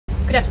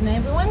Good afternoon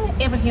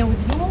everyone, Eva here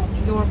with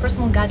you, your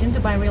personal guide in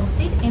Dubai real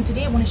estate, and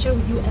today I want to share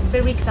with you a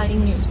very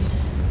exciting news.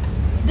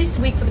 This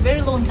week, for the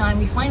very long time,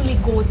 we finally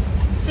got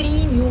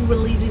 3 new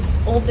releases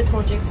of the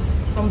projects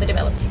from the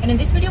developer. And in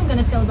this video I'm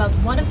going to tell about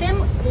one of them,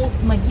 called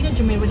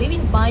Jumeirah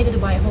Living by the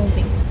Dubai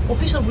Holding,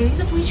 official release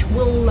of which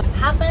will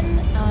happen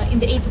in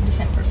the 8th of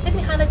December. Let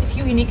me highlight a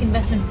few unique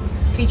investment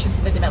features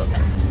of the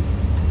development.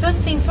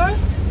 First thing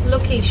first,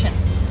 location,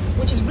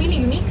 which is really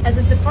unique as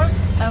it's the first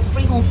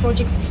freehold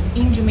project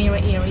in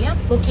Jumeirah area,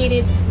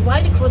 located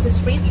right across the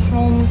street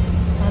from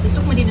the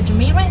Souk Medina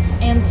Jumeirah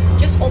and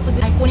just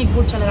opposite iconic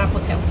Burj Al Arab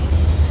Hotel.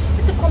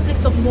 It's a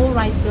complex of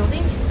low-rise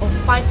buildings of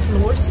 5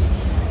 floors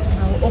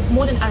of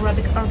modern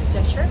Arabic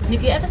architecture. And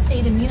if you ever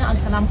stayed in Mina Al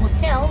Salam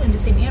Hotel in the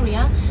same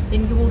area,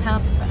 then you will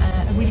have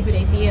a really good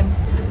idea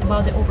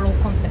about the overall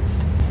concept.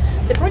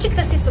 The project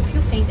consists of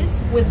few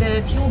phases with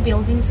a few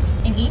buildings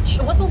in each.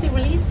 What will be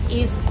released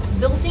is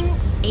building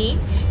 8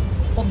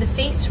 of the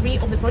phase 3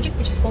 of the project,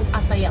 which is called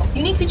Asayel. The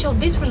unique feature of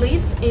this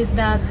release is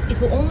that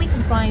it will only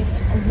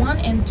comprise 1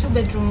 and 2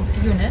 bedroom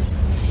unit.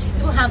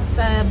 It will have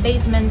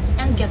basement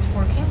and guest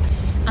parking,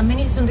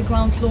 amenities on the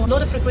ground floor, a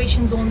lot of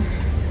recreation zones,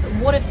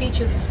 water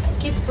features,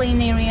 kids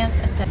playing areas,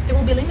 etc. There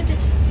will be limited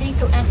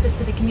vehicle access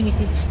to the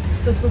communities,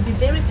 so it will be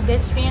very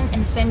pedestrian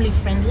and family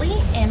friendly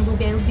and will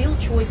be an ideal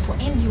choice for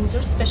end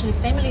users, especially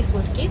families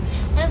with kids,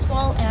 as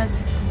well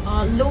as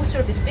low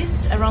service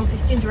fees, around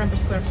 15 dirham per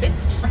square feet.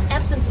 As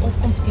absence of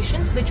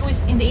competitions, the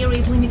choice in the area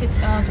is limited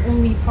to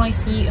only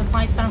pricey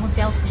 5-star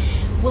hotels,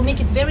 will make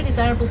it very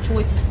desirable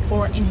choice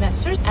for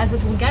investors, as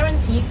it will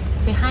guarantee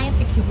the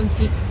highest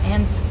occupancy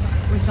and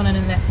return on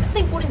investment. The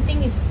important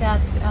thing is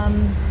that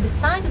the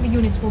size of the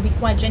units will be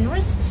quite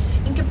generous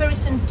in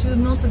comparison to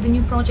most of the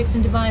new projects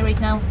in Dubai right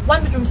now.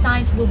 1 bedroom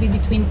size will be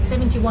between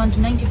 71 to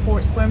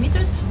 94 square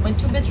meters, when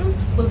 2 bedroom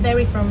will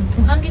vary from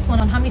 100 to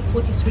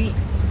 143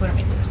 square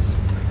meters.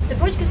 The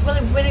project is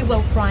very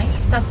well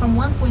priced, starts from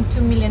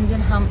 1.2 million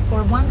dirham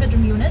for 1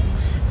 bedroom unit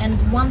and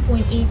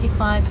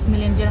 1.85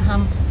 million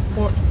dirham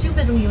for a 2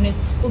 bedroom unit.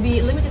 Will be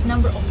a limited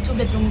number of 2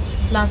 bedroom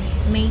plus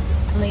maids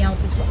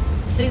layout as well.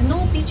 There is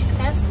no beach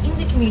access in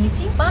the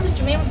community, but the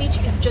Jumeirah beach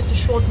is just a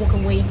short walk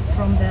away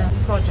from the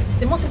project.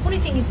 The most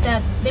important thing is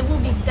that there will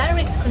be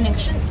direct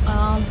connection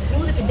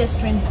through the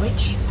pedestrian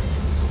bridge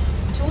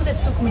to the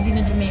Souk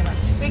Medina Jumeirah,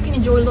 where you can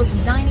enjoy lots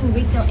of dining,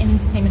 retail and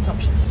entertainment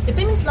options. The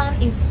payment plan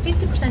is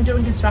 50%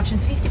 during construction,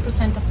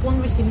 50%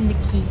 upon receiving the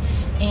key,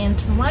 and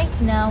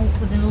right now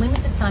within a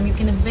limited time you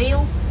can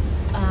avail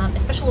a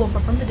special offer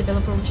from the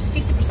developer, which is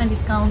 50%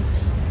 discount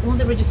on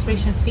the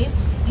registration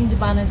fees in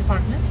Dubai Land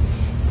Apartments.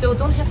 So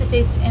don't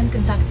hesitate and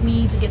contact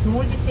me to get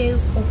more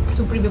details or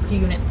to pre-book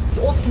your unit.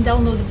 You also can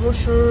download the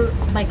brochure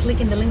by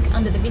clicking the link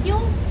under the video,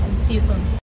 and see you soon.